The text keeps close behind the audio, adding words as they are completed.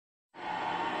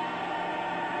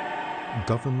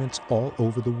Governments all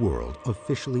over the world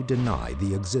officially deny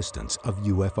the existence of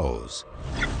UFOs.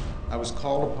 I was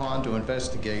called upon to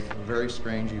investigate a very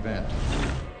strange event.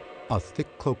 A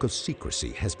thick cloak of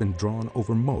secrecy has been drawn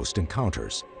over most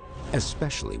encounters,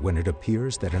 especially when it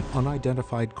appears that an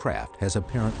unidentified craft has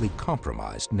apparently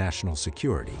compromised national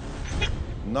security.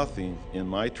 Nothing in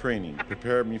my training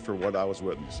prepared me for what I was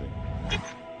witnessing.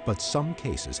 But some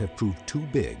cases have proved too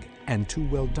big and too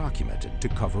well documented to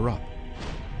cover up,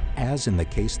 as in the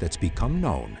case that's become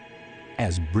known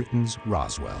as Britain's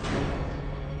Roswell.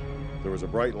 There was a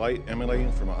bright light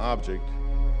emanating from an object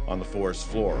on the forest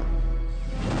floor.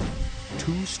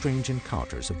 Two strange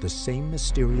encounters of the same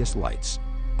mysterious lights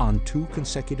on 2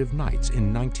 consecutive nights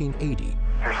in 1980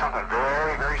 There's something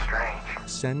very, very strange.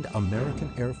 send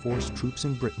American Air Force troops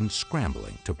in Britain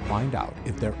scrambling to find out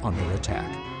if they're under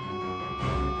attack.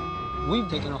 We've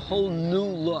taken a whole new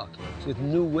look with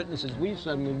new witnesses. We've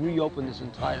suddenly reopened this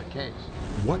entire case.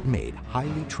 What made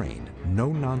highly trained,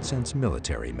 no-nonsense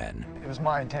military men It was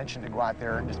my intention to go out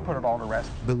there and just put it all to rest.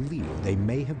 believe they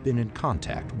may have been in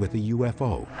contact with a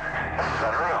UFO? This is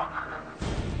unreal.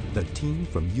 The team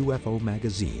from UFO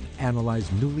magazine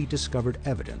analyzed newly discovered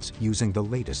evidence using the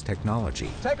latest technology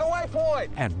Take a waypoint!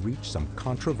 and reached some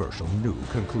controversial new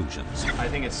conclusions. I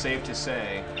think it's safe to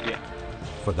say,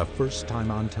 For the first time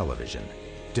on television,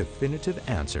 definitive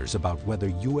answers about whether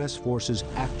U.S. forces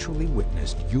actually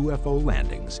witnessed UFO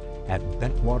landings at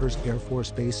Bentwaters Air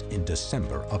Force Base in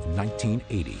December of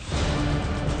 1980.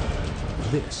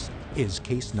 This is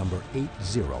case number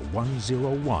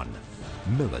 80101,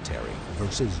 Military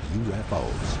versus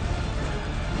UFOs.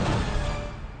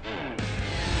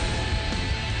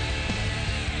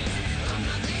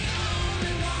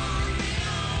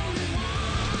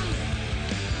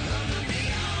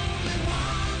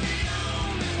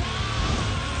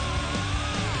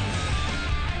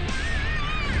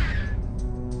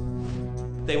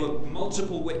 There were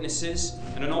multiple witnesses,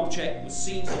 and an object was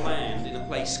seen to land in a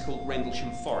place called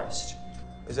Rendlesham Forest.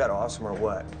 Is that awesome or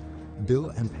what?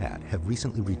 Bill and Pat have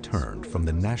recently returned from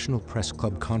the National Press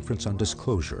Club Conference on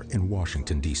Disclosure in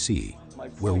Washington, D.C.,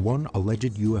 where one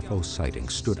alleged UFO sighting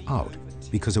stood out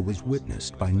because it was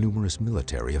witnessed by numerous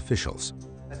military officials.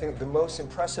 I think the most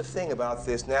impressive thing about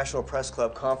this National Press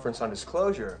Club Conference on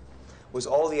Disclosure was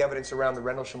all the evidence around the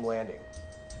Rendlesham landing.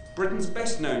 Britain's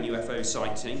best-known UFO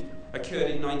sighting occurred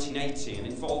in 1980 and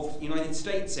involved United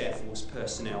States Air Force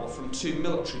personnel from 2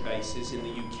 military bases in the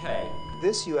UK.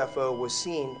 This UFO was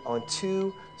seen on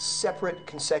 2 separate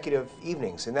consecutive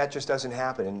evenings, and that just doesn't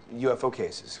happen in UFO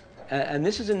cases. And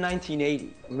this is in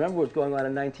 1980. Remember what's going on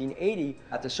in 1980?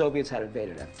 The Soviets had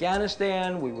invaded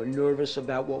Afghanistan. We were nervous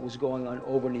about what was going on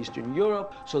over in Eastern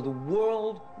Europe. So the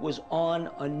world was on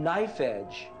a knife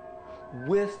edge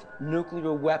with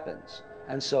nuclear weapons.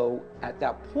 And so at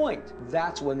that point,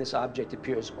 that's when this object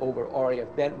appears over RAF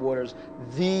Bentwaters,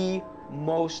 the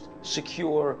most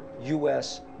secure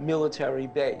U.S. military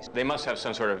base. they must have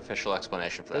some sort of official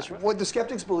explanation for that. What the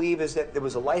skeptics believe is that there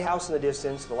was a lighthouse in the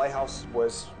distance. The lighthouse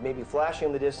was maybe flashing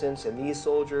in the distance, and these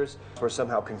soldiers were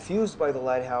somehow confused by the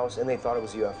lighthouse, and they thought it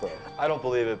was a UFO. I don't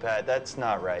believe it, Pat. That's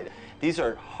not right. These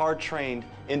are hard-trained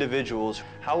individuals.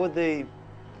 How would they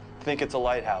think it's a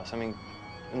lighthouse? I mean,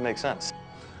 it makes sense.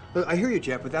 Look, I hear you,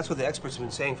 Jeff, but that's what the experts have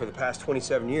been saying for the past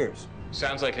 27 years.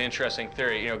 Sounds like an interesting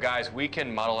theory. You know, guys, we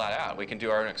can model that out. We can do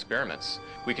our own experiments.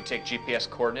 We can take GPS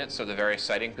coordinates of the various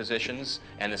sighting positions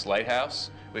and this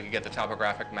lighthouse. We could get the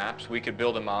topographic maps. We could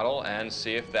build a model and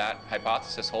see if that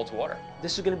hypothesis holds water.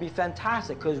 This is going to be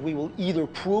fantastic because we will either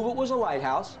prove it was a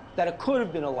lighthouse, that it could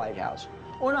have been a lighthouse,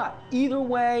 or not. Either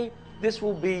way, this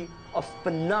will be a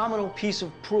phenomenal piece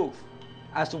of proof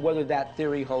as to whether that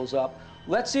theory holds up.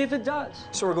 Let's see if it does.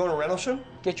 So we're going to Rendlesham?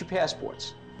 Get your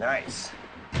passports. Nice.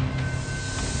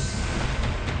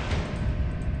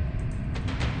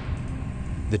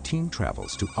 The team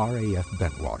travels to RAF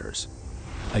Bentwaters,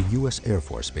 a U.S. Air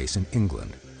Force base in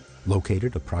England,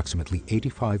 located approximately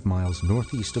 85 miles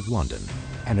northeast of London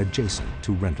and adjacent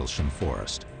to Rendlesham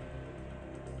Forest.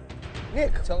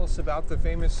 Nick, tell us about the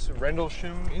famous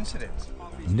Rendlesham incident.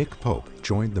 Nick Pope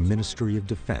joined the Ministry of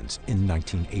Defense in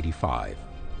 1985.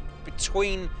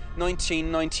 Between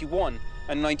 1991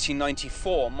 and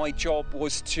 1994, my job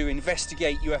was to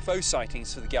investigate UFO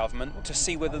sightings for the government to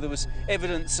see whether there was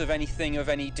evidence of anything of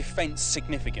any defense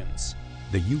significance.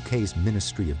 The UK's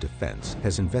Ministry of Defense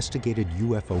has investigated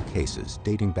UFO cases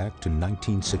dating back to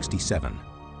 1967.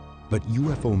 But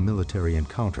UFO military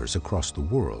encounters across the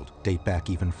world date back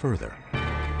even further.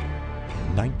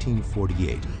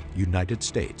 1948, United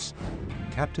States.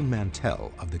 Captain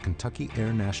Mantell of the Kentucky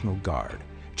Air National Guard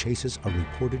chases a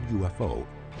reported UFO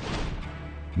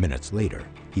Minutes later,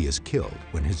 he is killed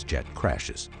when his jet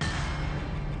crashes.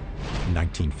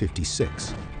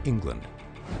 1956, England.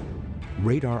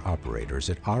 Radar operators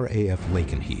at RAF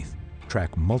Lakenheath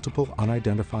track multiple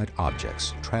unidentified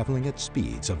objects traveling at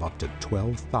speeds of up to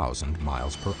 12,000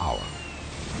 miles per hour.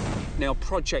 Now,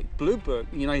 Project Blue Book,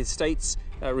 the United States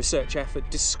research effort,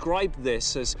 described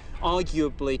this as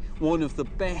arguably one of the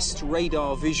best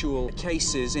radar visual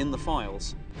cases in the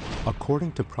files.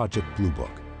 According to Project Blue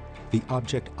Book, the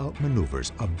object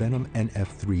outmaneuvers a Venom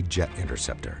NF-3 jet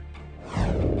interceptor.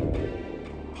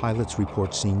 Pilots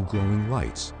report seeing glowing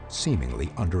lights,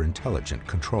 seemingly under intelligent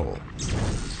control.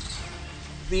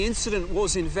 The incident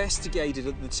was investigated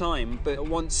at the time, but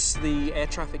once the air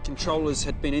traffic controllers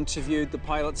had been interviewed, the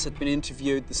pilots had been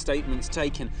interviewed, the statements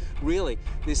taken, really,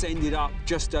 this ended up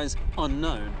just as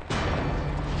unknown.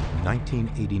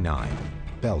 1989,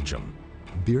 Belgium.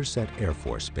 Bierset Air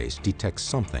Force Base detects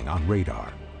something on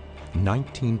radar.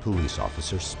 19 police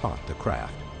officers spot the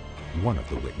craft. One of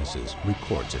the witnesses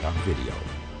records it on video.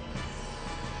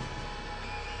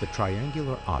 The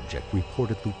triangular object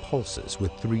reportedly pulses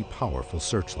with 3 powerful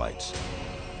searchlights.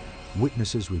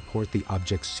 Witnesses report the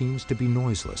object seems to be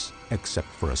noiseless, except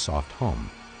for a soft hum.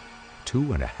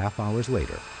 2.5 hours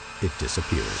later, it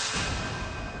disappears.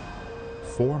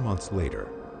 4 months later,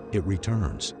 it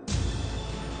returns.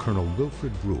 Colonel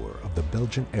Wilfred Brewer of the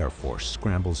Belgian Air Force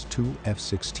scrambles 2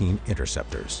 F-16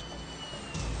 interceptors.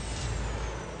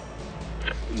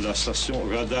 La station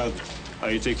radar a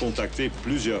été contactée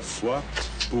plusieurs fois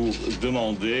pour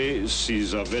demander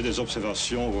s'ils avaient des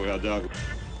observations au radar.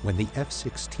 When the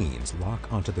F-16s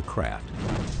lock onto the craft,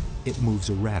 it moves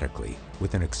erratically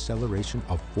with an acceleration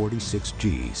of 46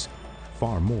 Gs,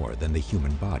 far more than the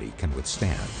human body can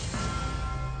withstand.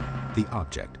 The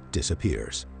object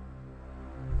disappears.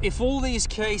 If all these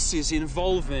cases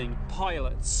involving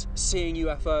pilots seeing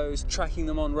UFOs, tracking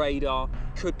them on radar,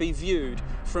 could be viewed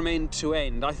from end to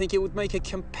end, I think it would make a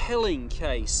compelling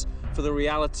case for the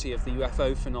reality of the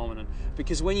UFO phenomenon.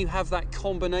 Because when you have that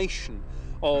combination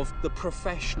of the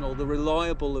professional, the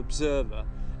reliable observer,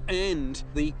 and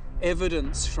the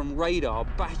evidence from radar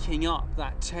backing up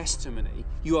that testimony,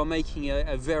 you are making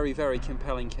a very, very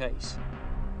compelling case.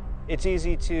 It's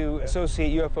easy to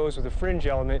associate UFOs with a fringe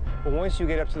element, but once you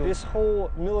get up to this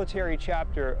whole military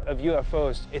chapter of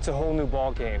UFOs, it's a whole new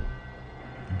ballgame.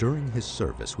 During his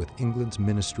service with England's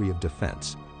Ministry of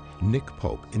Defense, Nick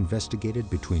Pope investigated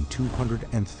between 200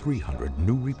 and 300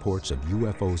 new reports of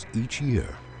UFOs each year,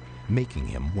 making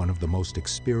him one of the most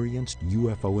experienced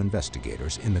UFO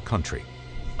investigators in the country.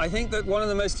 I think that one of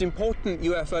the most important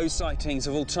UFO sightings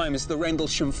of all time is the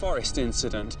Rendlesham Forest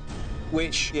incident,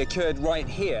 which occurred right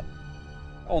here.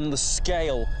 On the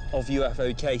scale of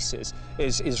UFO cases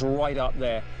is right up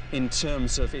there in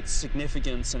terms of its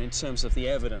significance and in terms of the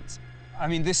evidence. I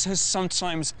mean, this has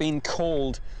sometimes been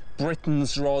called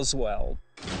Britain's Roswell.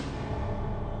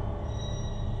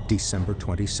 December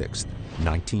 26,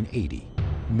 1980,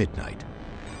 midnight.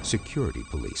 Security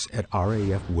police at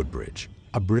RAF Woodbridge,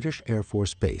 a British Air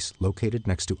Force base located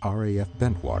next to RAF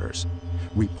Bentwaters,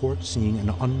 report seeing an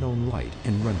unknown light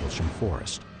in Rendlesham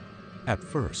Forest. At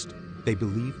first, they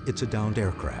believe it's a downed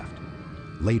aircraft.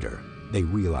 Later, they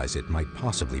realize it might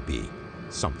possibly be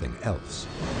something else.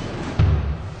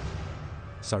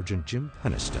 Sergeant Jim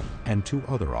Peniston and 2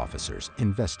 other officers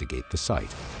investigate the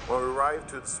site. When we arrived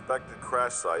to inspect the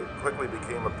crash site, it quickly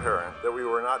became apparent that we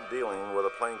were not dealing with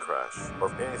a plane crash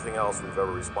or anything else we've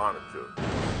ever responded to.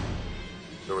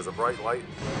 There was a bright light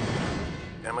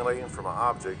emanating from an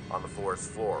object on the forest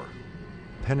floor.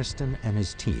 Peniston and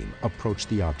his team approach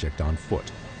the object on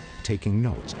foot, taking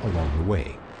notes along the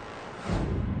way.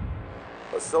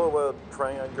 A silhouette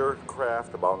triangular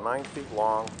craft about 9 feet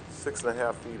long,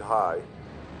 6.5 feet high,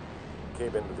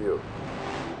 came into view.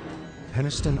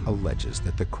 Peniston alleges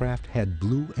that the craft had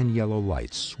blue and yellow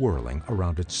lights swirling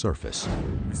around its surface.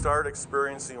 We started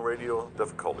experiencing radio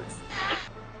difficulties.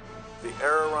 The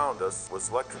air around us was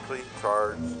electrically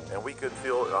charged, and we could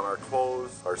feel it on our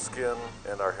clothes, our skin,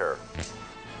 and our hair.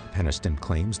 Peniston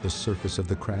claims the surface of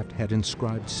the craft had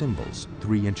inscribed symbols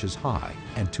 3 inches high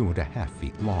and 2.5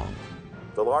 feet long.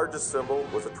 The largest symbol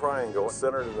was a triangle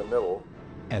centered in the middle.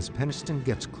 As Peniston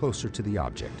gets closer to the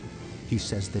object, he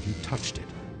says that he touched it.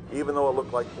 Even though it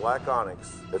looked like black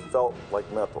onyx, it felt like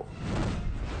metal.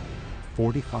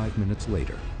 45 minutes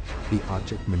later, the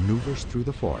object maneuvers through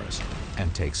the forest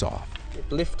and takes off.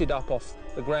 It lifted up off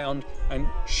the ground and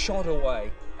shot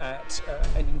away at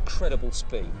an incredible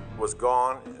speed. It was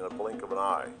gone in a blink of an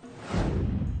eye.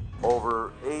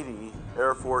 Over 80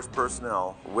 Air Force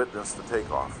personnel witnessed the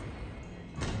takeoff.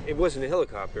 It wasn't a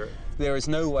helicopter. There is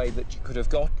no way that you could have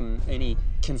gotten any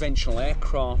conventional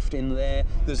aircraft in there.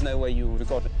 There's no way you would have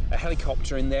got a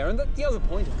helicopter in there. And the other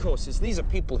point, of course, is these are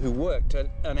people who worked at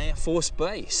an Air Force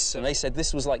base, and they said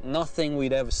this was like nothing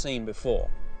we'd ever seen before.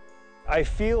 I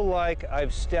feel like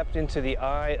I've stepped into the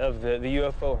eye of the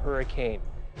UFO hurricane.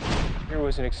 Here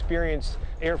was an experienced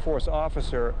Air Force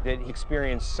officer that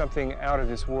experienced something out of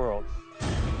this world.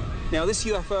 Now, this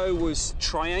UFO was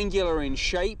triangular in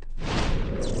shape.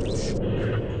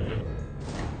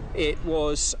 It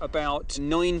was about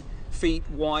 9 feet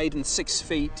wide and 6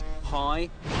 feet high.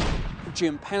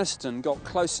 Jim Penniston got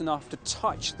close enough to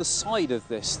touch the side of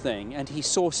this thing, and he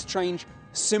saw strange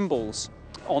symbols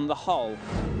on the hull.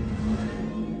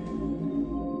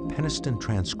 Penniston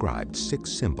transcribed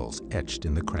 6 symbols etched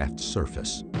in the craft's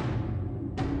surface.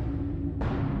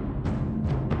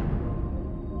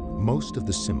 Most of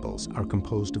the symbols are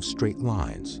composed of straight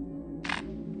lines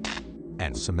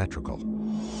and symmetrical.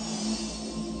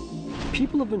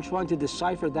 People have been trying to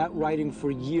decipher that writing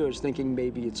for years, thinking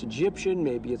maybe it's Egyptian,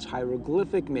 maybe it's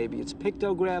hieroglyphic, maybe it's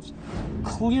pictographs.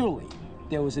 Clearly,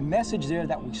 there was a message there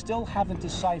that we still haven't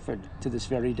deciphered to this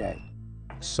very day.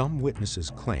 Some witnesses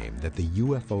claim that the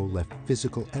UFO left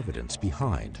physical evidence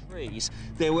behind.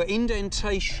 There were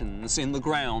indentations in the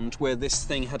ground where this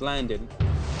thing had landed.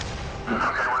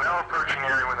 Okay, we're now approaching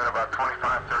Erie within about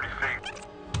 25, 30 feet.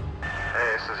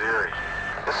 Hey, this is Erie.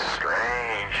 This is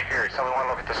strange. Here, tell me want to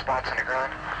look at the spots in the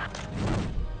ground?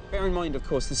 Bear in mind, of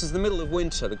course, this is the middle of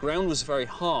winter. The ground was very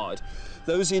hard.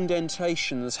 Those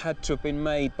indentations had to have been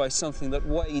made by something that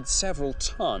weighed several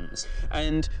tons,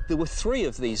 and there were 3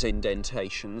 of these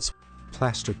indentations.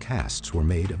 Plaster casts were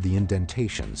made of the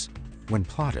indentations. When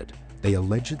plotted, they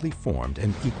allegedly formed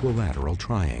an equilateral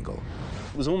triangle.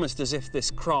 It was almost as if this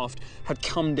craft had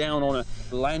come down on a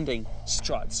landing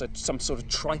strut, so some sort of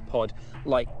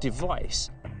tripod-like device.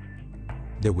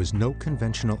 There was no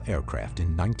conventional aircraft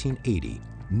in 1980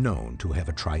 known to have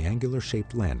a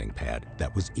triangular-shaped landing pad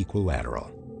that was equilateral.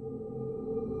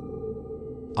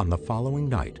 On the following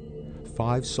night,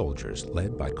 5 soldiers,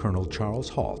 led by Colonel Charles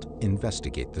Halt,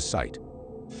 investigate the site.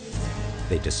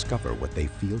 They discover what they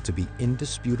feel to be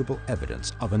indisputable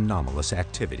evidence of anomalous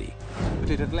activity. But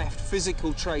it had left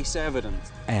physical trace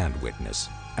evidence. And witness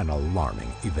an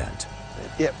alarming event.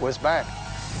 It was back.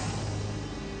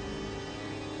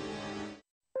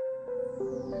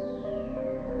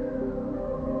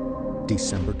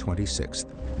 December 26,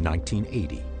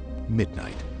 1980,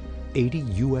 midnight. 80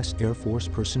 U.S. Air Force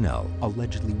personnel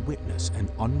allegedly witness an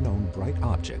unknown bright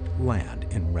object land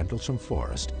in Rendlesham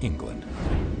Forest, England.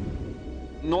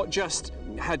 Not just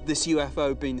had this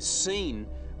UFO been seen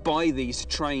by these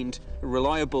trained,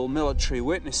 reliable military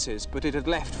witnesses, but it had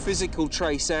left physical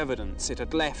trace evidence. It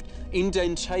had left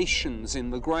indentations in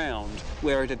the ground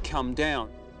where it had come down.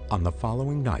 On the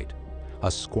following night, a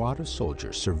squad of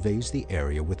soldiers surveys the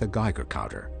area with a Geiger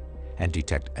counter and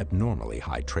detect abnormally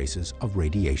high traces of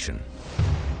radiation.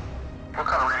 What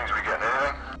kind of readings are we getting?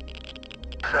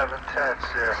 Anything? 7 tenths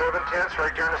there. 7 tenths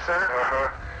right there in the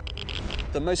center?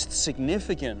 The most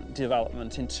significant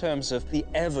development in terms of the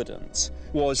evidence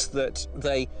was that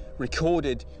they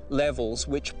recorded levels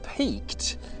which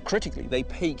peaked, critically, they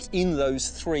peaked in those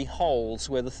 3 holes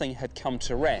where the thing had come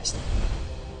to rest.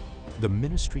 The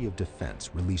Ministry of Defense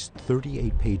released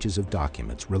 38 pages of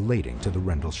documents relating to the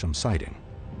Rendlesham sighting.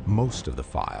 Most of the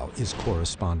file is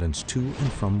correspondence to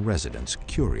and from residents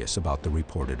curious about the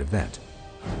reported event.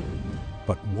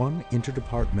 But one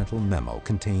interdepartmental memo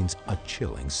contains a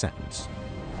chilling sentence.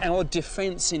 Our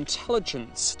defense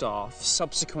intelligence staff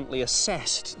subsequently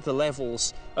assessed the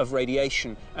levels of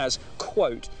radiation as,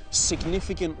 quote,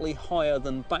 significantly higher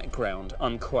than background,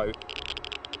 unquote.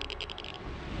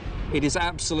 It is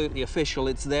absolutely official.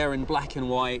 It's there in black and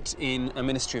white in a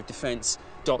Ministry of Defense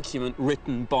document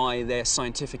written by their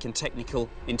scientific and technical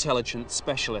intelligence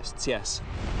specialists, yes.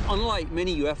 Unlike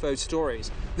many UFO stories,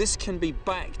 this can be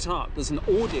backed up. There's an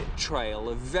audit trail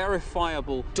of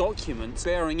verifiable documents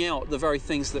bearing out the very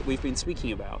things that we've been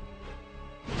speaking about.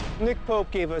 Nick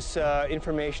Pope gave us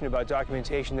information about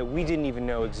documentation that we didn't even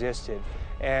know existed,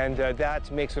 and that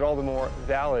makes it all the more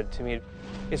valid to me.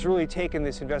 It's really taken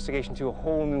this investigation to a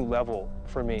whole new level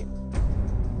for me.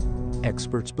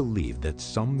 Experts believe that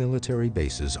some military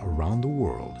bases around the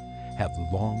world have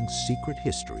long secret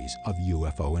histories of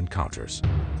UFO encounters.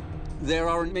 There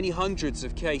are many hundreds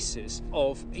of cases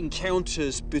of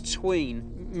encounters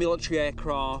between military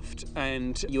aircraft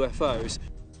and UFOs.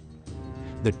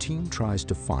 The team tries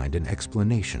to find an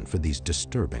explanation for these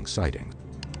disturbing sightings.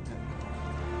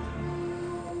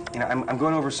 And I'm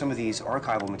going over some of these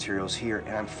archival materials here,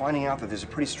 and I'm finding out that there's a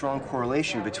pretty strong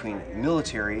correlation between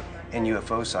military and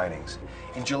UFO sightings.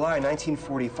 In July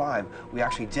 1945, we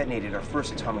actually detonated our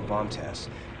first atomic bomb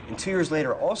test. And 2 years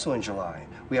later, also in July,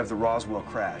 we have the Roswell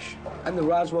crash. And the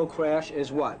Roswell crash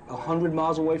is what, 100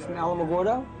 miles away from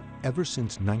Alamogordo? Ever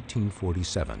since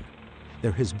 1947,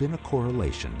 there has been a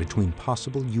correlation between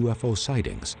possible UFO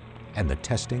sightings and the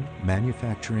testing,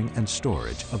 manufacturing, and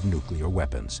storage of nuclear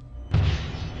weapons.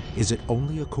 Is it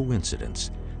only a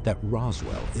coincidence that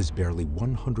Roswell is barely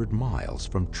 100 miles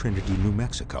from Trinity, New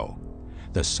Mexico,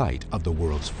 the site of the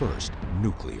world's first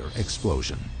nuclear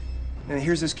explosion? And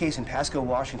here's this case in Pasco,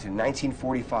 Washington,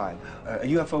 1945. A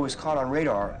UFO was caught on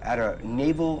radar at a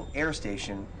naval air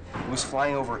station. It was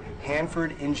flying over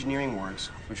Hanford Engineering Works,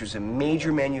 which was a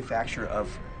major manufacturer of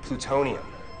plutonium.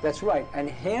 That's right, and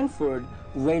Hanford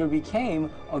later became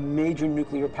a major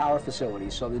nuclear power facility,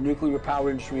 so the nuclear power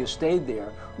industry has stayed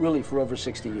there really for over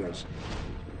 60 years.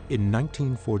 In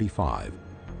 1945,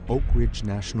 Oak Ridge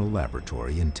National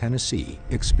Laboratory in Tennessee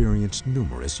experienced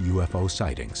numerous UFO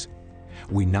sightings.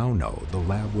 We now know the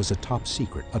lab was a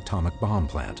top-secret atomic bomb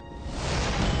plant.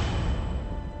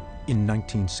 In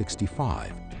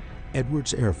 1965,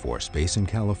 Edwards Air Force Base in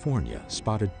California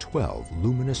spotted 12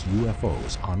 luminous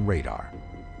UFOs on radar.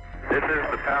 This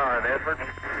is the tower in Edwards.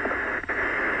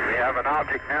 We have an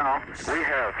object now. We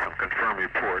have some confirmed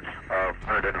reports of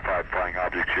unidentified flying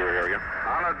objects in your area.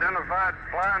 Unidentified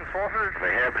flying saucers?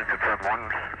 They have been confirmed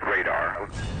on radar.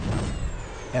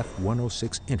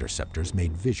 F-106 interceptors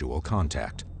made visual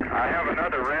contact. I have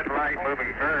another red light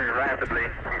moving very rapidly.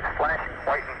 It's flashing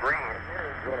white and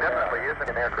green. Definitely isn't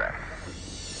an aircraft.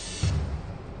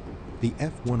 The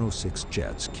F-106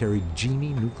 jets carried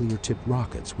Genie nuclear-tipped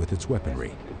rockets with its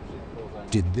weaponry.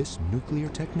 Did this nuclear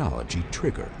technology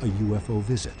trigger a UFO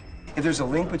visit? If there's a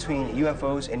link between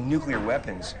UFOs and nuclear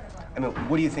weapons, I mean,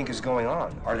 what do you think is going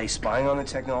on? Are they spying on the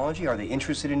technology? Are they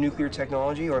interested in nuclear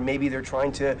technology? Or maybe they're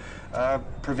trying to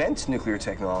prevent nuclear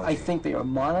technology? I think they are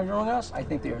monitoring us. I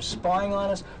think they are spying on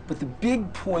us. But the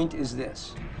big point is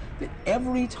this, that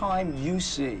every time you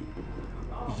see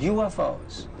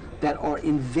UFOs that are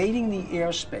invading the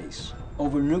airspace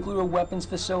over nuclear weapons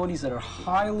facilities that are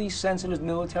highly sensitive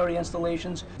military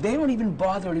installations, they don't even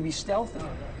bother to be stealthy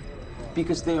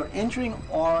because they are entering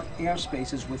our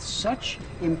airspaces with such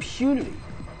impunity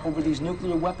over these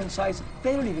nuclear weapon sites,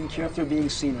 they don't even care if they're being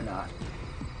seen or not.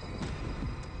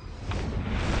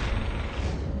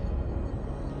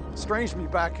 Strange to be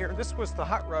back here. This was the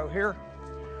hut row here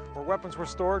where weapons were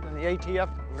stored in the ATF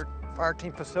fire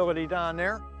team facility down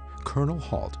there. Colonel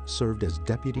Halt served as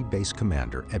Deputy Base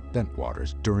Commander at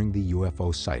Bentwaters during the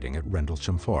UFO sighting at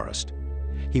Rendlesham Forest.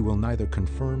 He will neither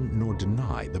confirm nor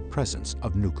deny the presence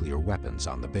of nuclear weapons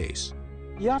on the base.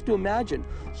 You have to imagine,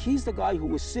 he's the guy who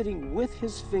was sitting with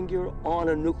his finger on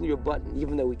a nuclear button,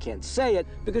 even though he can't say it,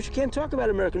 because you can't talk about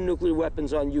American nuclear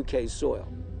weapons on UK soil.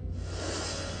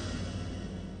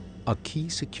 A key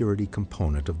security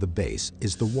component of the base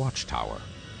is the watchtower,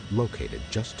 located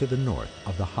just to the north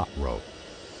of the hot row.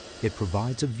 It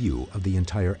provides a view of the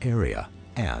entire area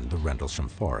and the Rendlesham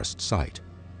Forest site.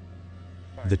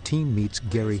 The team meets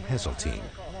Gary Heseltine,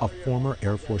 a former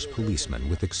Air Force policeman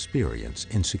with experience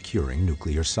in securing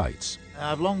nuclear sites.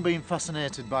 I've long been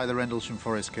fascinated by the Rendlesham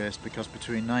Forest case because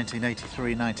between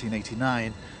 1983 and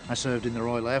 1989 I served in the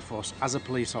Royal Air Force as a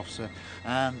police officer,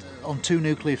 and on 2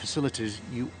 nuclear facilities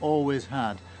you always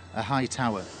had a high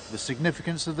tower. The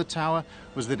significance of the tower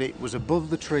was that it was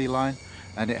above the tree line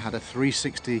and it had a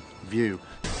 360 view.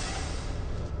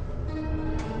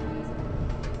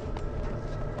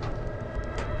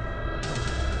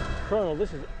 Colonel,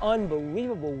 this is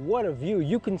unbelievable. What a view.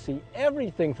 You can see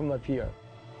everything from up here.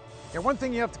 Yeah, one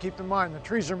thing you have to keep in mind, the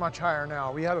trees are much higher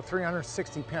now. We had a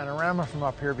 360 panorama from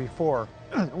up here before.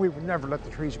 We would never let the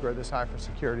trees grow this high for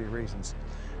security reasons.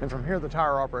 And from here, the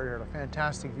tower operator had a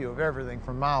fantastic view of everything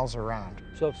for miles around.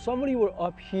 So if somebody were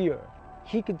up here,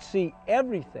 he could see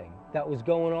everything that was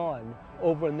going on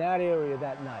over in that area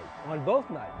that night, on both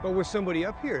nights. But with somebody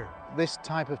up here? This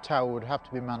type of tower would have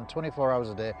to be manned 24 hours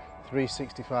a day,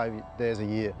 365 days a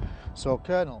year. So,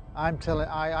 Colonel,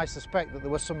 I suspect that there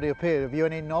was somebody up here. Have you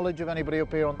any knowledge of anybody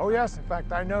up here? Oh, yes. In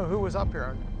fact, I know who was up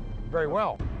here very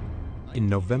well. In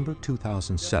November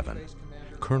 2007,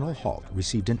 Colonel Halt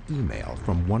received an email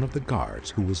from one of the guards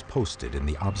who was posted in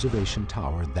the observation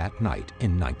tower that night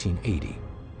in 1980.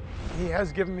 He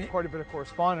has given me quite a bit of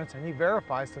correspondence, and he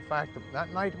verifies the fact that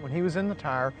that night when he was in the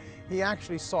tower, he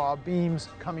actually saw beams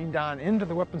coming down into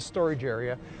the weapons storage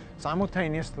area,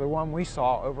 simultaneous to the one we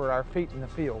saw over our feet in the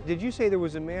field. Did you say there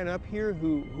was a man up here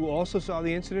who also saw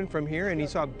the incident from here and he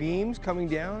saw beams coming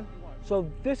down? So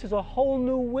this is a whole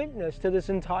new witness to this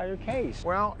entire case.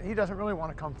 Well, he doesn't really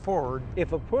want to come forward.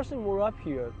 If a person were up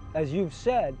here, as you've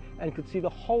said, and could see the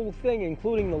whole thing,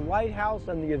 including the lighthouse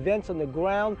and the events on the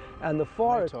ground and the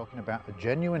forest. We're talking about a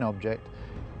genuine object.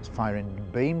 It's firing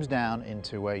beams down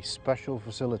into a special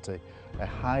facility, a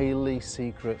highly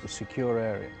secret, secure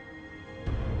area.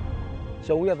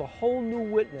 So we have a whole new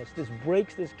witness. This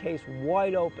breaks this case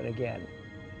wide open again.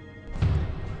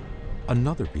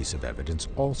 Another piece of evidence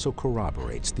also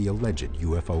corroborates the alleged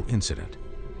UFO incident.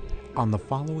 On the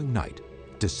following night,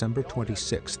 December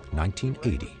 26,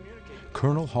 1980,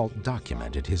 Colonel Halt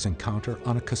documented his encounter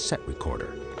on a cassette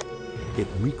recorder. It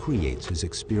recreates his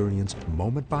experience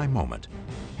moment by moment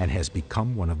and has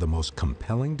become one of the most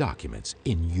compelling documents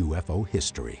in UFO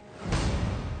history.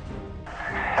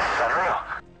 This is unreal.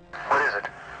 What is it?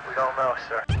 We don't know,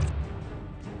 sir.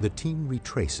 The team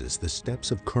retraces the steps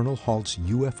of Colonel Halt's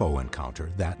UFO encounter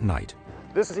that night.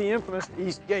 This is the infamous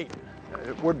East Gate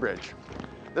at Woodbridge.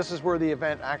 This is where the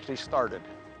event actually started.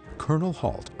 Colonel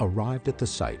Halt arrived at the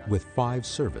site with 5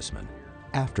 servicemen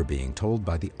after being told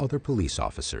by the other police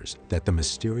officers that the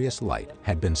mysterious light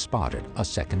had been spotted a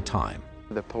second time.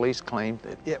 The police claimed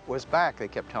that it was back. They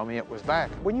kept telling me it was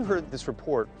back. When you heard this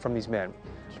report from these men,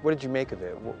 what did you make of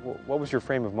it? What was your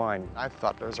frame of mind? I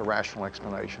thought there was a rational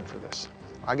explanation for this.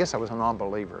 I guess I was a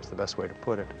non-believer is the best way to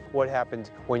put it. What happened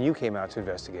when you came out to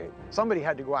investigate? Somebody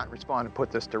had to go out and respond and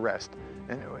put this to rest.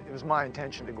 And it was my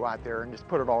intention to go out there and just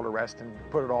put it all to rest and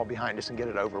put it all behind us and get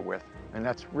it over with. And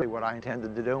that's really what I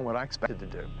intended to do and what I expected to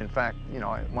do. In fact, you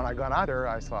know, when I got out there,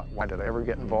 I thought, why did I ever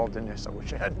get involved in this? I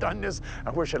wish I had done this. I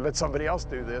wish I'd let somebody else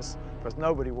do this, because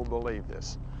nobody will believe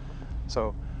this.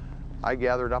 So I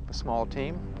gathered up a small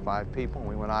team, 5 people, and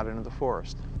we went out into the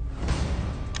forest.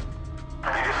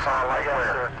 You just saw a light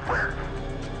where?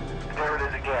 There it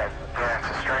is again. Yeah, it's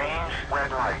a strange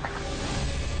red light.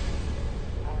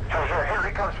 Hey, here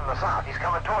he comes from the south. He's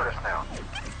coming toward us now.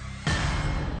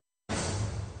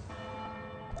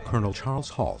 Colonel Charles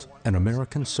Halt, an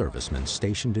American serviceman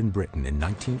stationed in Britain in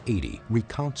 1980,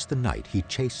 recounts the night he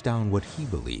chased down what he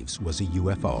believes was a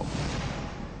UFO.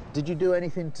 Did you do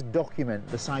anything to document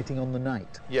the sighting on the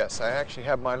night? Yes, I actually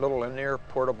have my little in-ear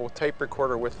portable tape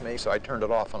recorder with me, so I turned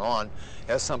it off and on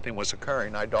as something was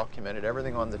occurring. I documented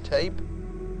everything on the tape.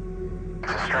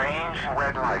 It's a strange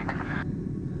red light.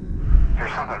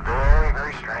 There's something very,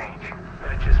 very strange.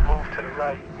 And it just moved to the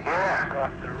right. Yeah.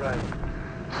 Off to the right.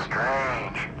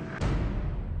 Strange.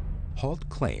 Halt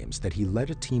claims that he led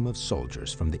a team of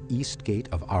soldiers from the east gate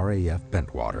of RAF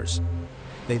Bentwaters.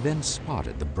 They then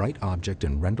spotted the bright object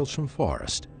in Rendlesham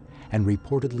Forest and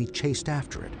reportedly chased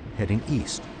after it, heading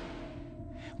east.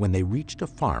 When they reached a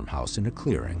farmhouse in a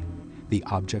clearing, the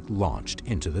object launched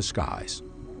into the skies.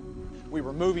 We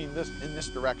were moving in this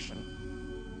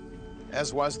direction,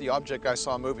 as was the object I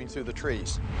saw moving through the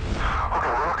trees. Okay,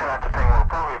 we're looking at the thing. We're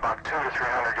probably about 200 to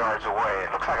 300 yards away.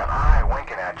 It looks like an eye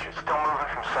winking at you. It's still moving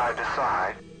from side to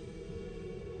side.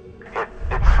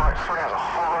 It sort of has a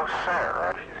hollow center,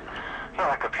 right? Yeah,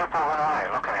 like the pupil of an eye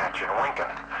looking at you and winking.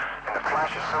 And the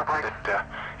flash is so bright that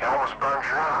it almost burns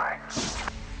your eye.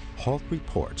 Halt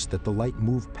reports that the light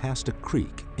moved past a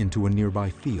creek into a nearby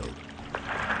field.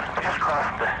 We just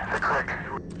crossed the creek.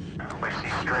 We see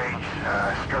strange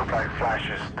strobe-like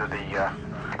flashes to the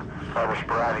rather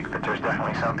sporadic, but there's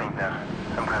definitely something,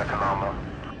 some kind of phenomenon.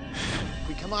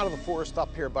 We come out of the forest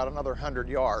up here about another 100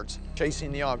 yards,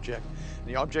 chasing the object. And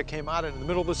the object came out in the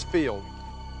middle of this field.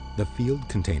 The field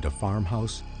contained a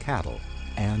farmhouse, cattle,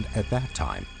 and at that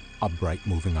time, a bright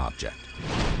moving object.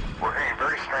 We're hearing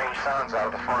very strange sounds out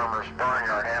of the farmers'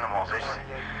 barnyard animals. It's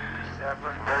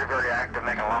very, very active,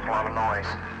 making an awful lot of noise.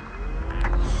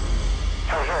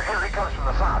 Hey, here he comes from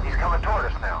the south. He's coming toward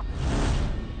us now.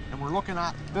 And we're looking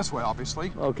out this way,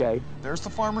 obviously. Okay. There's the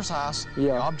farmer's house.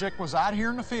 Yeah. The object was out here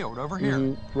in the field, over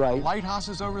here. Right. The lighthouse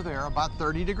is over there, about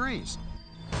 30 degrees.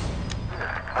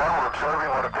 Now we're observing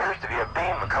what appears to be a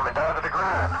beam coming down to the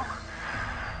ground.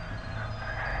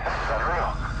 This is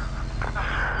unreal.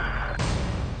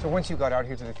 So once you got out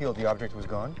here to the field, the object was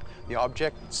gone? The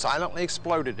object silently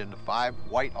exploded into 5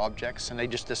 white objects, and they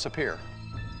just disappear.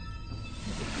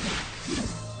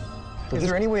 Is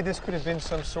there any way this could have been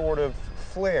some sort of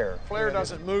flare? Flare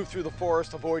doesn't move through the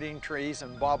forest, avoiding trees,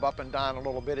 and bob up and down a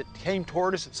little bit. It came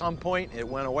toward us at some point, it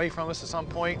went away from us at some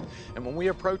point, and when we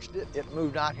approached it, it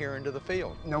moved out here into the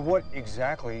field. Now, what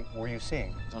exactly were you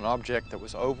seeing? It's an object that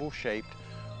was oval-shaped,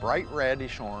 bright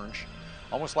reddish orange,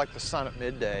 almost like the sun at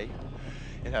midday.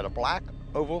 It had a black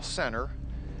oval center.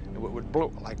 It would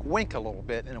blow, like wink a little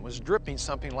bit, and it was dripping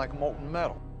something like molten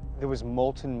metal. there was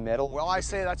molten metal? Well, I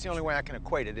say that's the only way I can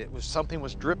equate it. Something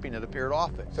was dripping that appeared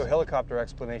off it. So helicopter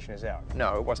explanation is out?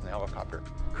 No, it wasn't a helicopter.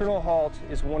 Colonel Halt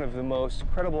is one of the most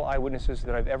credible eyewitnesses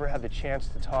that I've ever had the chance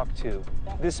to talk to.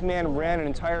 This man ran an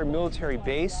entire military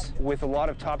base with a lot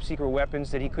of top secret weapons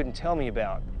that he couldn't tell me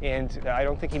about. And I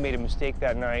don't think he made a mistake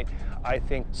that night. I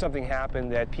think something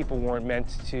happened that people weren't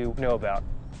meant to know about.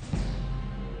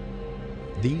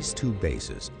 These two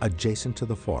bases, adjacent to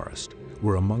the forest,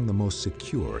 were among the most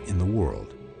secure in the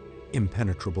world.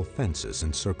 Impenetrable fences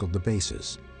encircled the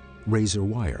bases. Razor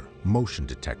wire, motion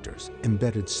detectors,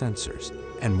 embedded sensors,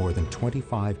 and more than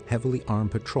 25 heavily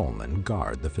armed patrolmen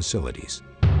guard the facilities.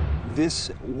 This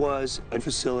was a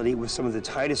facility with some of the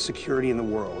tightest security in the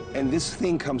world. And this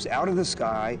thing comes out of the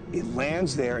sky, it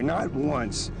lands there, not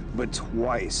once, but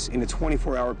twice in a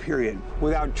 24-hour period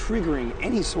without triggering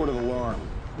any sort of alarm.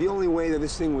 The only way that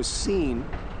this thing was seen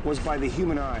was by the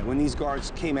human eye when these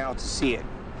guards came out to see it.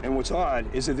 And what's odd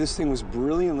is that this thing was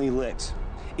brilliantly lit.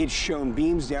 It shone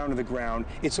beams down to the ground.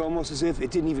 It's almost as if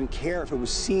it didn't even care if it was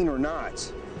seen or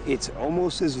not. It's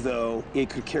almost as though it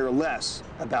could care less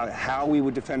about how we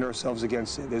would defend ourselves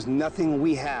against it. There's nothing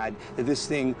we had that this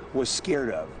thing was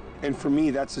scared of. And for me,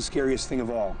 that's the scariest thing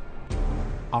of all.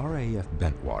 RAF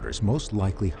Bentwaters most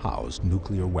likely housed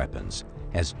nuclear weapons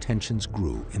as tensions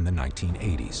grew in the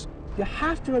 1980s. You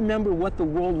have to remember what the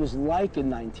world was like in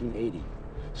 1980.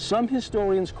 Some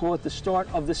historians call it the start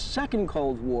of the Second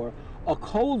Cold War, a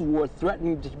Cold War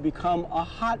threatening to become a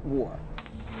hot war,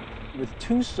 with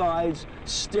two sides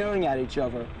staring at each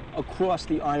other across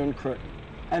the Iron Curtain.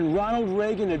 And Ronald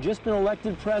Reagan had just been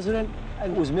elected president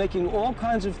and was making all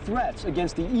kinds of threats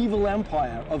against the evil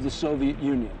empire of the Soviet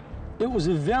Union. It was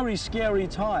a very scary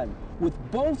time, with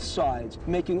both sides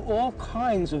making all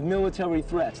kinds of military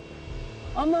threats.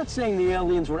 I'm not saying the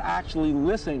aliens were actually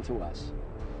listening to us,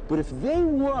 but if they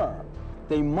were,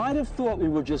 they might have thought we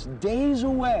were just days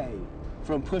away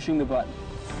from pushing the button.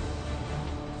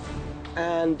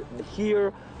 And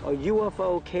here, a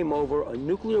UFO came over a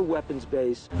nuclear weapons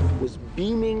base, was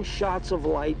beaming shots of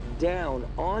light down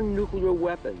on nuclear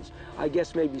weapons. I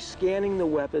guess maybe scanning the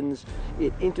weapons.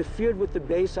 It interfered with the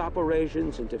base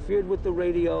operations, interfered with the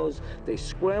radios. They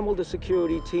scrambled the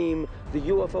security team. The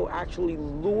UFO actually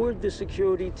lured the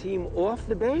security team off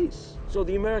the base. So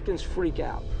the Americans freak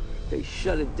out. They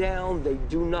shut it down. They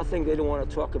do nothing. They don't want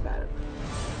to talk about it.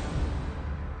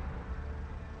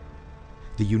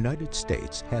 The United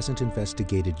States hasn't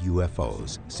investigated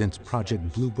UFOs since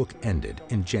Project Blue Book ended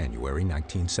in January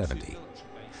 1970.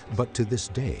 But to this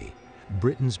day,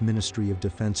 Britain's Ministry of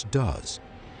Defense does,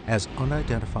 as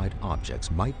unidentified objects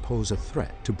might pose a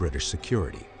threat to British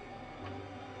security.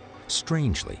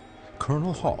 Strangely,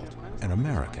 Colonel Halt, an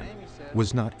American,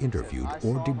 was not interviewed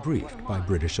or debriefed by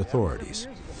British authorities.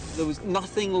 There was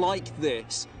nothing like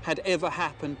this had ever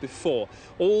happened before.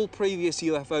 All previous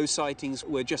UFO sightings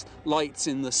were just lights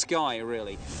in the sky,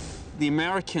 really. The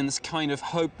Americans kind of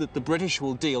hope that the British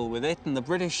will deal with it, and the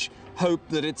British hope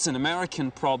that it's an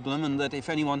American problem, and that if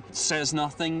anyone says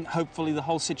nothing, hopefully the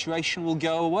whole situation will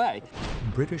go away.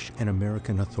 British and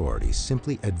American authorities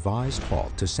simply advised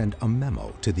Halt to send a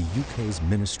memo to the UK's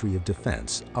Ministry of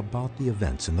Defense about the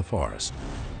events in the forest.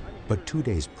 But 2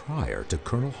 days prior to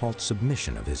Colonel Halt's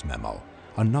submission of his memo,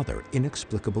 another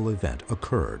inexplicable event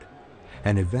occurred.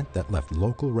 An event that left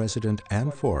local resident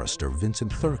and forester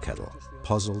Vincent Thurkettle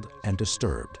puzzled and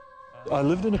disturbed. I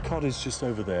lived in a cottage just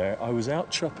over there. I was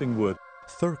out chopping wood.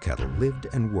 Thurkettle lived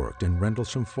and worked in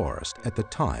Rendlesham Forest at the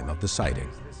time of the sighting.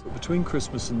 Between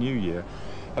Christmas and New Year,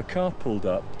 a car pulled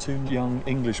up, two young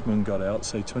Englishmen got out,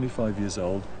 say 25 years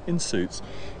old, in suits,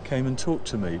 came and talked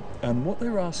to me. And what they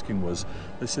were asking was,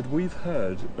 they said, "We've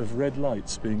heard of red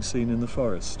lights being seen in the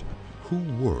forest." Who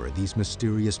were these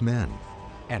mysterious men?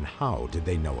 And how did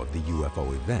they know of the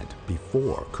UFO event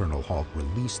before Colonel Halt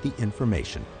released the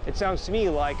information? It sounds to me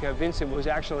like Vincent was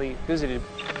actually visited.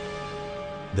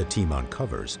 The team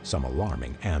uncovers some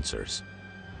alarming answers.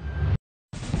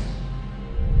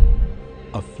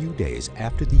 A few days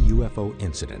after the UFO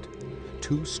incident,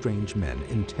 two strange men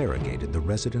interrogated the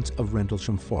residents of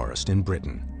Rendlesham Forest in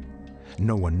Britain.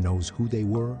 No one knows who they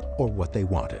were or what they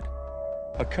wanted.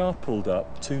 A car pulled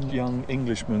up, two young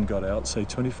Englishmen got out, say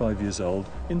 25 years old,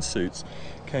 in suits,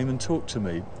 came and talked to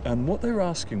me. And what they were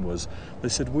asking was, they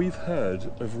said, "We've heard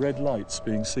of red lights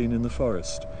being seen in the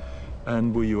forest.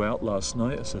 And were you out last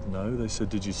night?" I said, "No." They said,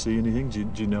 "Did you see anything? Do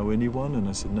you know anyone?" And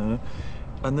I said, "No."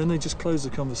 And then they just closed the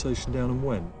conversation down and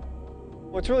went.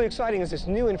 What's really exciting is this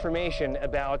new information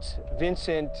about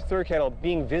Vincent Thurkettle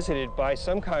being visited by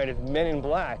some kind of men in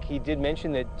black. He did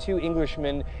mention that 2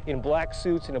 Englishmen in black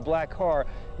suits in a black car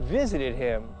visited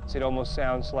him. It almost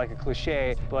sounds like a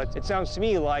cliche, but it sounds to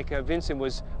me like Vincent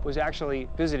was actually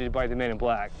visited by the men in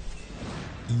black.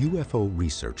 UFO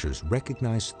researchers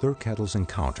recognize Thurkettle's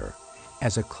encounter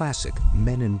as a classic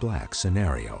Men in Black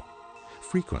scenario.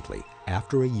 Frequently,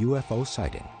 after a UFO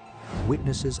sighting,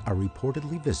 witnesses are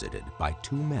reportedly visited by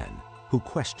 2 men who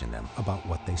question them about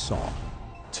what they saw.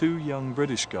 2 young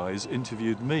British guys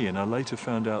interviewed me, and I later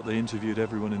found out they interviewed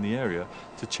everyone in the area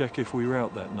to check if we were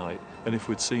out that night and if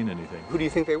we'd seen anything. Who do you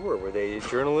think they were? Were they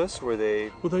journalists? Were they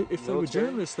Well, if they were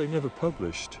journalists, they never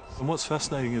published. And what's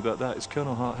fascinating about that is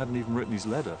Colonel Hart hadn't even written his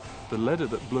letter. The letter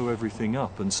that blew everything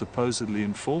up and supposedly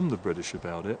informed the British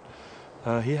about it,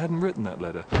 he hadn't written that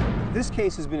letter. This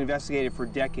case has been investigated for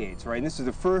decades, right? And this is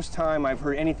the first time I've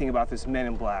heard anything about this Men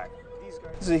in Black.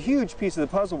 This is a huge piece of the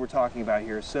puzzle we're talking about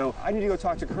here, so I need to go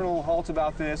talk to Colonel Halt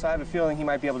about this. I have a feeling he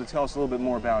might be able to tell us a little bit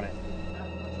more about it.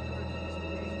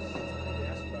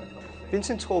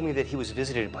 Vincent told me that he was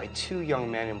visited by 2 young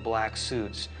men in black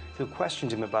suits who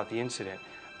questioned him about the incident.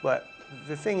 But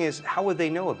the thing is, how would they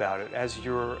know about it, as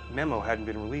your memo hadn't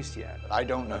been released yet? I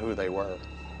don't know who they were.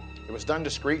 It was done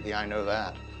discreetly, I know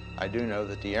that. I do know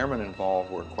that the airmen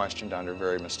involved were questioned under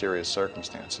very mysterious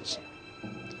circumstances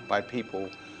by people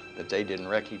that they didn't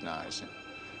recognize,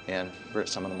 and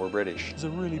some of them were British. It's a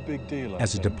really big deal.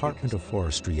 As a Department of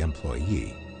Forestry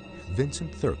employee,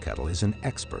 Vincent Thurkettle is an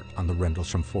expert on the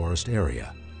Rendlesham Forest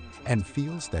area and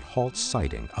feels that Halt's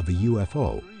sighting of a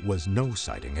UFO was no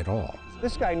sighting at all.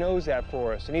 This guy knows that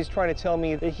forest, and he's trying to tell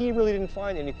me that he really didn't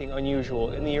find anything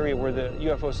unusual in the area where the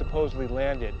UFO supposedly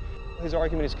landed. His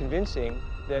argument is convincing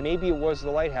that maybe it was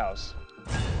the lighthouse.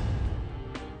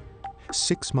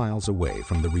 6 miles away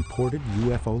from the reported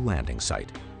UFO landing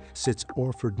site sits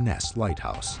Orford Ness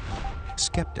Lighthouse.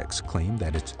 Skeptics claim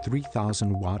that its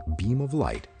 3,000-watt beam of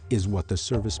light is what the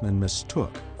servicemen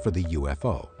mistook for the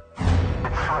UFO.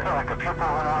 It's sort of like a pupil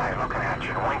of an eye looking at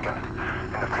you and winking.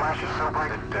 And the flash is so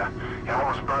bright it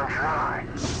almost burns your eye.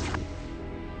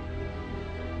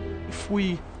 If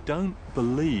we don't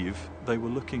believe they were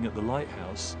looking at the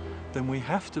lighthouse, then we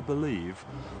have to believe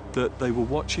that they were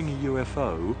watching a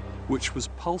UFO which was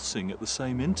pulsing at the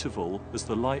same interval as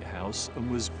the lighthouse and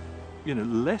was,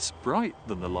 less bright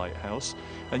than the lighthouse,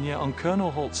 and yet on Colonel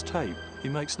Halt's tape, he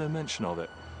makes no mention of it.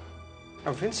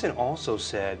 Now, Vincent also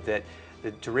said that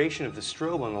the duration of the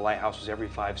strobe on the lighthouse was every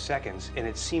 5 seconds, and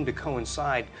it seemed to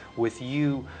coincide with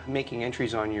you making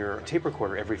entries on your tape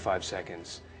recorder every 5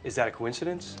 seconds. Is that a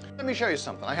coincidence? Let me show you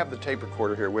something. I have the tape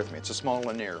recorder here with me. It's a small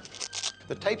linear.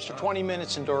 The tapes are 20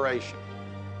 minutes in duration,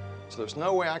 so there's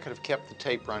no way I could have kept the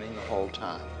tape running the whole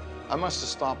time. I must have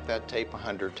stopped that tape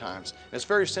 100 times. And it's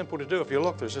very simple to do. If you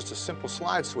look, there's just a simple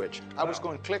slide switch. I was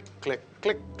going click, click,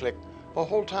 click, click the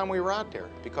whole time we were out there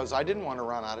because I didn't want to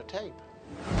run out of tape.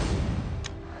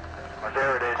 Well,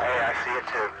 there it is. Hey, I see it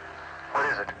too. What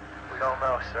is it? We don't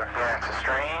know, sir. Yeah, it's a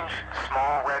strange,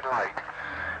 small red light.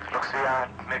 It looks to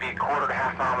be maybe a quarter to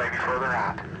half mile, maybe further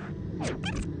out.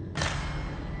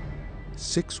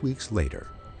 6 weeks later,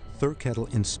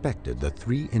 Thurkettle inspected the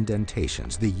 3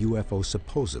 indentations the UFO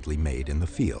supposedly made in the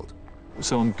field.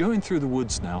 So I'm going through the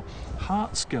woods now,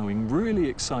 Hart's going, really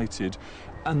excited,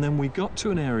 and then we got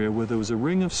to an area where there was a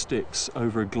ring of sticks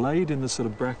over a glade in the sort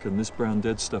of bracken, this brown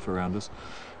dead stuff around us,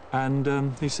 and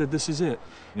he said, this is it.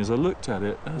 As I looked at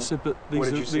it, I said, but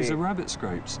these are rabbit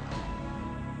scrapes.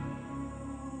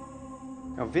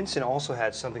 Now, Vincent also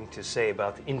had something to say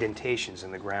about the indentations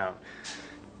in the ground.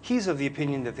 He's of the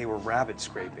opinion that they were rabbit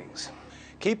scrapings.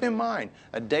 Keep in mind,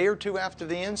 a day or 2 after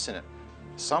the incident,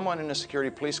 someone in the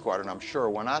security police squadron, I'm sure,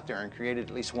 went out there and created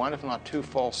at least 1, if not 2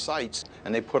 false sites,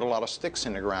 and they put a lot of sticks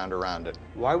in the ground around it.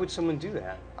 Why would someone do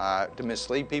that? To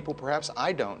mislead people, perhaps?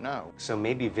 I don't know. So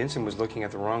maybe Vincent was looking at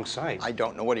the wrong site. I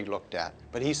don't know what he looked at,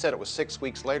 but he said it was 6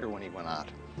 weeks later when he went out.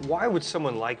 Why would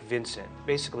someone like Vincent,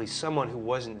 basically someone who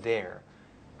wasn't there,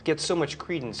 get so much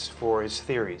credence for his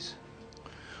theories?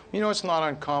 You know, it's not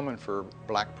uncommon for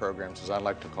black programs, as I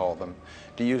like to call them,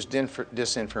 to use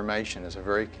disinformation as a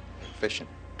very efficient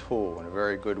tool and a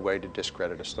very good way to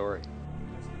discredit a story.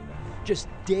 Just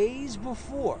days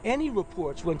before any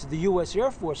reports went to the U.S.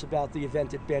 Air Force about the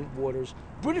event at Bent Waters,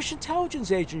 British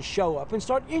intelligence agents show up and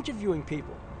start interviewing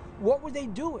people. What were they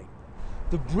doing?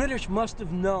 The British must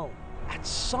have known, at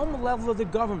some level of the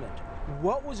government,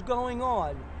 what was going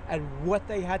on and what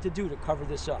they had to do to cover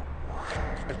this up.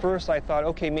 At first I thought,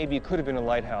 okay, maybe it could have been a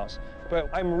lighthouse, but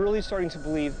I'm really starting to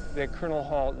believe that Colonel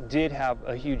Halt did have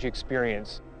a huge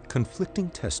experience. Conflicting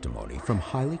testimony from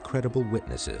highly credible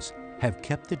witnesses have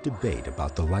kept the debate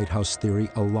about the lighthouse theory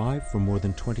alive for more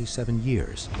than 27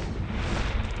 years.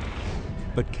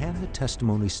 But can the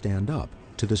testimony stand up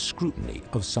to the scrutiny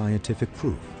of scientific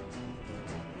proof?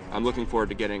 I'm looking forward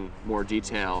to getting more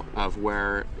detail of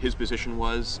where his position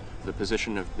was, the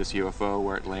position of this UFO,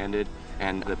 where it landed,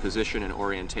 and the position and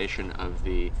orientation of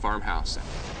the farmhouse.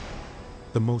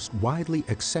 The most widely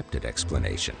accepted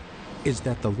explanation is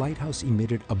that the lighthouse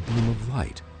emitted a beam of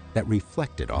light that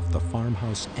reflected off the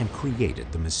farmhouse and created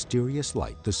the mysterious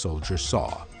light the soldiers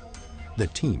saw. The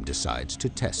team decides to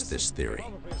test this theory.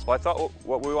 Well, I thought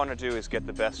what we want to do is get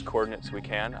the best coordinates we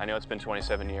can. I know it's been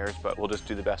 27 years, but we'll just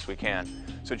do the best we can.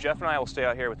 So Jeff and I will stay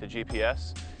out here with the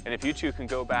GPS, and if you two can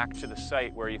go back to the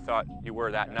site where you thought you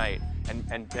were that night,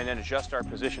 and then adjust our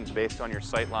positions based on your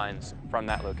sight lines from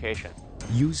that location.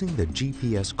 Using the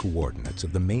GPS coordinates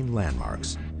of the main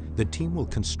landmarks, the team will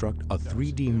construct a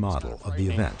 3D model of the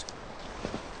event.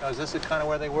 Now, is this kind of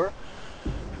where they were?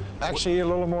 Actually, a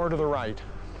little more to the right.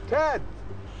 Ted,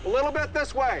 a little bit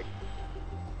this way.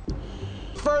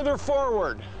 Further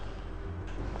forward.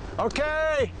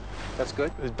 Okay. That's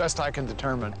good. As best I can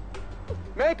determine.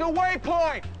 Make a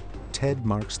waypoint. Ted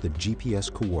marks the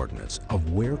GPS coordinates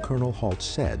of where Colonel Halt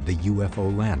said the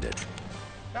UFO landed.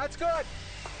 That's good.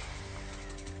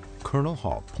 Colonel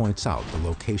Halt points out the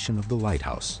location of the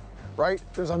lighthouse. Right,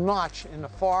 there's a notch in the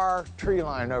far tree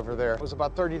line over there. It was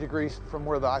about 30 degrees from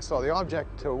where I saw the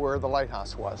object to where the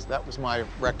lighthouse was. That was my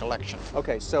recollection.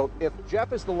 Okay, so if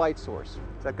Jeff is the light source,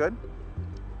 is that good?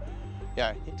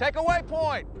 Yeah. Take a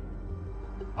waypoint.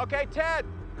 Okay, Ted,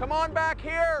 come on back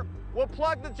here. We'll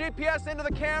plug the GPS into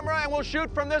the camera and we'll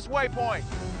shoot from this waypoint.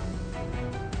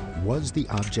 Was the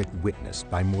object witnessed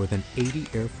by more than 80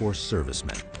 Air Force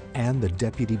servicemen and the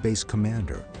deputy base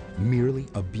commander merely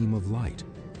a beam of light,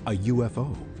 a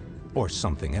UFO, or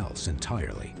something else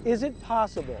entirely? Is it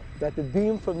possible that the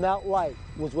beam from that light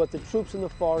was what the troops in the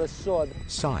forest saw?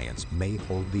 Science may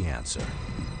hold the answer.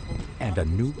 And a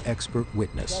new expert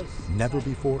witness, never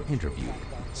before interviewed,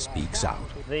 speaks out.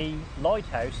 The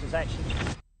lighthouse is actually...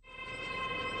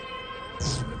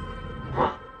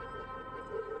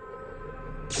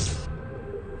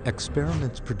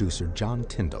 Experiments producer John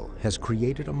Tyndall has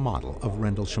created a model of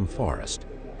Rendlesham Forest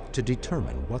to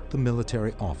determine what the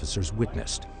military officers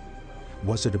witnessed.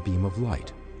 Was it a beam of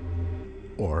light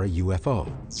or a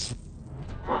UFO?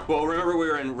 Well, remember we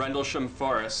were in Rendlesham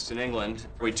Forest in England.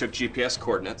 We took GPS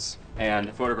coordinates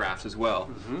and photographs as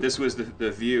well. This was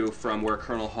the view from where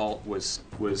Colonel Halt was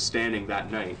standing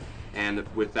that night. And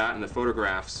with that and the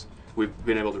photographs, we've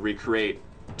been able to recreate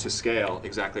to scale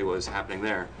exactly what was happening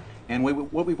there. And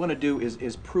what we want to do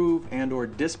is prove and or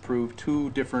disprove two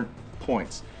different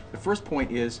points. The first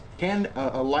point is, can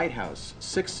a lighthouse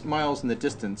 6 miles in the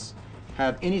distance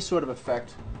have any sort of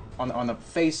effect on the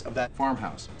face of that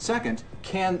farmhouse? Second,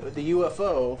 can the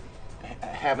UFO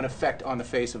have an effect on the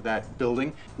face of that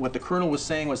building? What the colonel was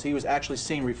saying was he was actually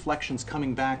seeing reflections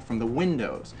coming back from the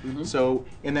windows. So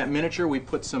in that miniature, we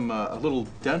put some little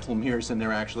dental mirrors in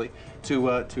there actually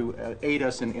to aid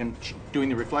us in doing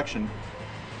the reflection.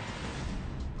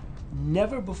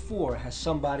 Never before has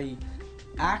somebody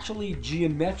actually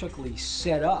geometrically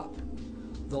set up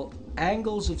the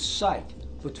angles of sight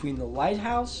between the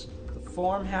lighthouse, the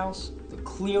farmhouse, the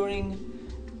clearing,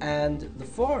 and the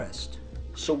forest.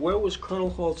 So where was Colonel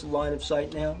Halt's line of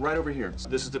sight now? Right over here.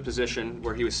 This is the position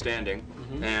where he was standing,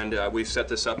 and we've set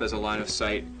this up as a line of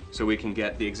sight so we can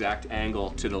get the exact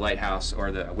angle to the lighthouse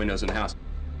or the windows in the house.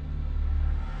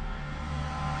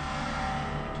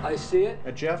 I see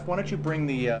it. Jeff, why don't you bring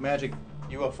the magic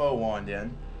UFO wand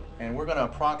in, and we're going to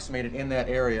approximate it in that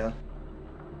area.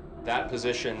 That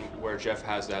position where Jeff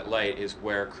has that light is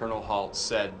where Colonel Halt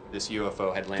said this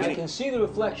UFO had landed. I can see the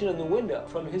reflection in the window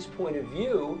from his point of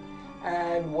view,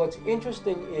 and what's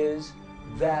interesting is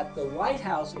that the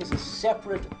lighthouse is a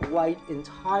separate light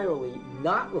entirely,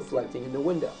 not reflecting in the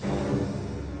window.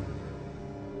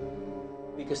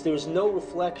 Because there is no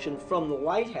reflection from the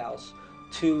lighthouse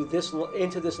to this,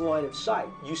 into this line of sight.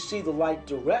 You see the light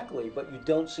directly, but you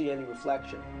don't see any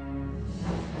reflection.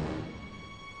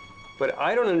 But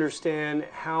I don't understand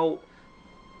how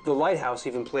the lighthouse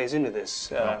even plays into this.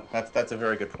 That's a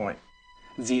very good point.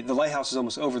 The lighthouse is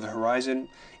almost over the horizon,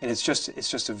 and it's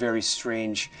just a very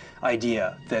strange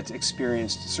idea that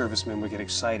experienced servicemen would get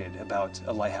excited about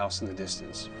a lighthouse in the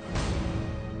distance.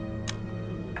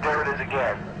 There it is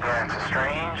again. Yeah, it's a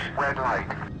strange red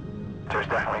light. There's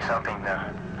definitely something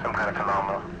there, some kind of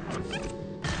phenomenon.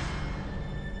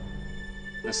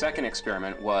 The second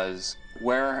experiment was,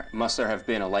 where must there have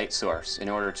been a light source in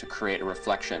order to create a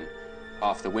reflection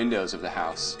off the windows of the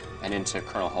house and into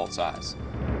Colonel Halt's eyes?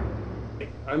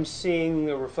 I'm seeing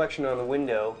a reflection on the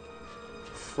window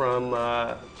from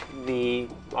the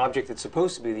object that's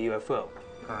supposed to be the UFO.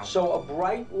 So a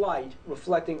bright light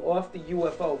reflecting off the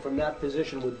UFO from that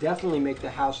position would definitely make the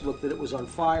house look that it was on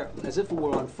fire, as if it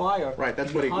were on fire. Right,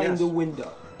 that's what it behind the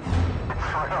window.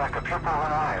 It's sort of like a triple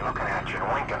one eye looking at you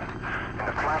and winking. And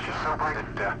the flash is so bright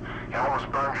it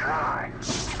almost burns your eye.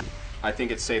 I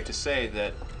think it's safe to say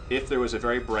that if there was a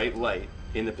very bright light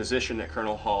in the position that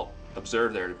Colonel Halt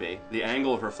observed there to be, the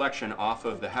angle of reflection off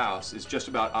of the house is just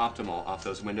about optimal off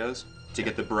those windows to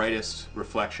get the brightest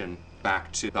reflection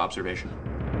back to the observation.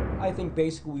 I think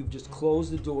basically we've just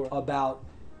closed the door about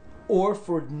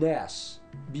Orford Ness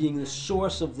being the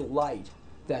source of the light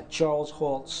that Charles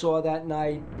Halt saw that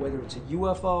night, whether it's a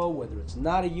UFO, whether it's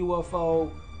not a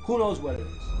UFO, who knows what it is.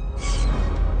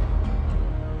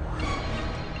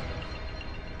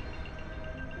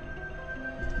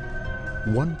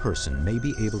 One person may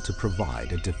be able to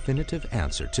provide a definitive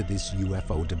answer to this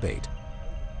UFO debate.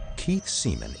 Keith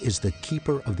Seaman is the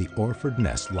keeper of the Orford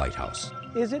Ness Lighthouse.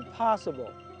 Is it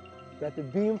possible that the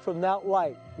beam from that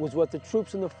light was what the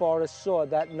troops in the forest saw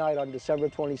that night on December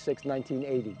 26,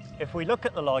 1980? If we look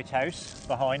at the lighthouse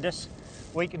behind us,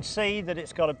 we can see that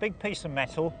it's got a big piece of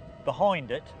metal behind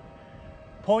it,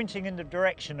 pointing in the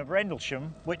direction of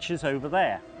Rendlesham, which is over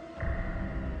there.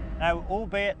 Now,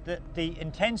 albeit that the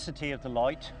intensity of the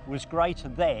light was greater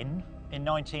then, in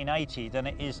 1980, than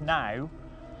it is now,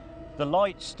 the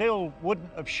light still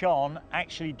wouldn't have shone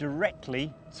actually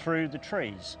directly through the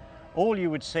trees. All you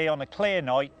would see on a clear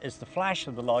night is the flash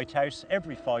of the lighthouse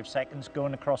every 5 seconds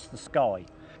going across the sky.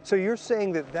 So you're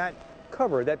saying that that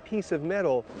cover, that piece of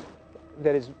metal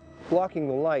that is blocking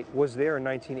the light, was there in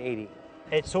 1980?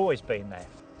 It's always been there.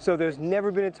 So there's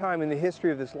never been a time in the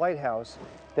history of this lighthouse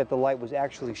that the light was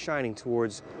actually shining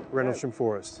towards Rendlesham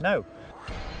Forest? No.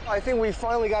 I think we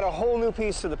finally got a whole new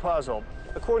piece to the puzzle.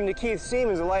 According to Keith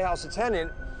Seaman, the lighthouse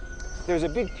attendant, there's a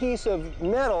big piece of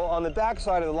metal on the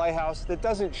backside of the lighthouse that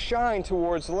doesn't shine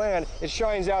towards the land, it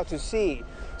shines out to sea.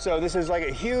 So this is like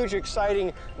a huge,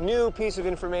 exciting, new piece of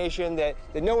information that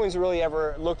no one's really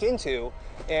ever looked into.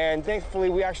 And thankfully,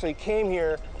 we actually came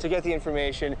here to get the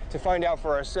information, to find out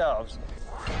for ourselves.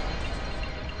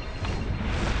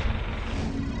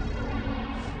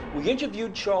 We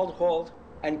interviewed Charles Halt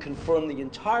and confirmed the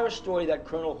entire story that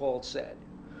Colonel Halt said.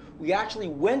 We actually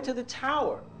went to the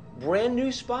tower, brand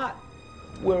new spot,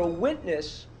 where a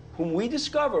witness whom we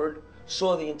discovered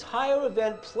saw the entire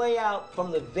event play out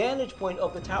from the vantage point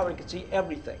of the tower and could see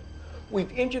everything.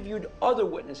 We've interviewed other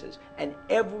witnesses, and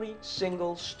every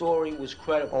single story was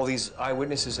credible. All these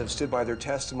eyewitnesses have stood by their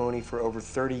testimony for over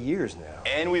 30 years now.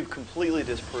 And we've completely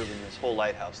disproven this whole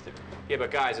lighthouse theory. Yeah,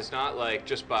 but guys, it's not like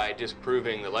just by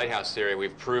disproving the lighthouse theory,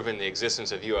 we've proven the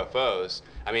existence of UFOs.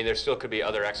 I mean, there still could be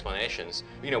other explanations.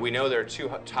 You know, we know there are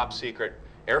 2 top secret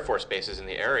Air Force bases in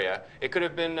the area. It could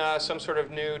have been some sort of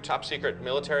new top secret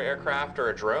military aircraft or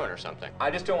a drone or something.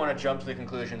 I just don't want to jump to the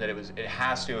conclusion that it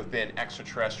has to have been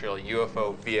extraterrestrial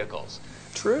UFO vehicles.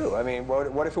 True. I mean,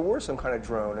 what if it were some kind of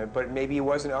drone, but maybe it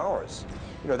wasn't ours?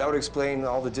 You know, that would explain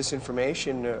all the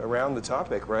disinformation around the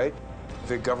topic, right?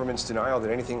 The government's denial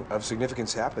that anything of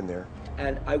significance happened there.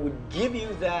 And I would give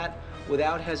you that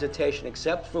without hesitation,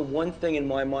 except for one thing in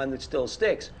my mind that still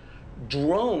sticks.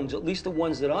 Drones, at least the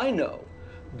ones that I know,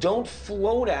 don't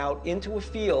float out into a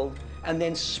field and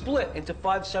then split into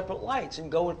 5 separate lights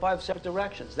and go in 5 separate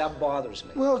directions. That bothers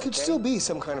me. Well, it could still be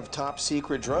some kind of top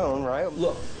secret drone, right?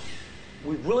 Look,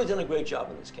 we've really done a great job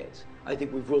in this case. I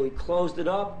think we've really closed it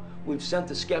up. We've sent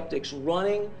the skeptics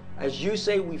running. As you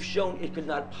say, we've shown it could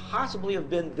not possibly have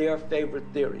been their favorite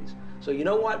theories. So you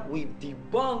know what? We've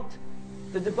debunked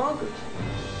the debunkers.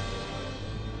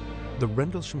 The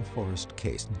Rendlesham Forest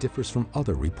case differs from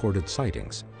other reported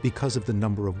sightings because of the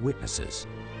number of witnesses,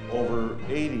 Over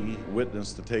 80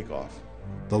 witnessed the takeoff.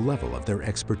 the level of their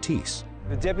expertise,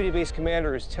 The deputy base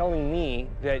commander is telling me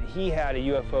that he had a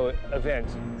UFO event.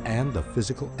 and the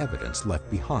physical evidence left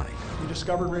behind. We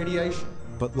discovered radiation.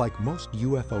 But like most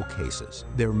UFO cases,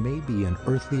 there may be an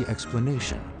earthly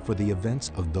explanation for the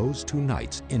events of those 2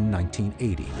 nights in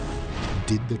 1980.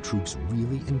 Did the troops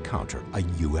really encounter a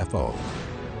UFO?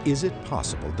 Is it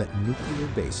possible that nuclear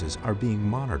bases are being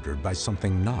monitored by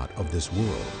something not of this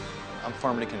world? I'm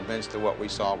firmly convinced that what we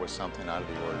saw was something out of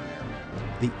the ordinary.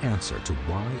 The answer to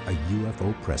why a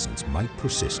UFO presence might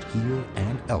persist here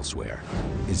and elsewhere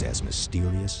is as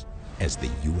mysterious as the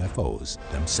UFOs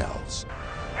themselves.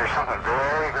 There's something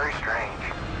very, very strange.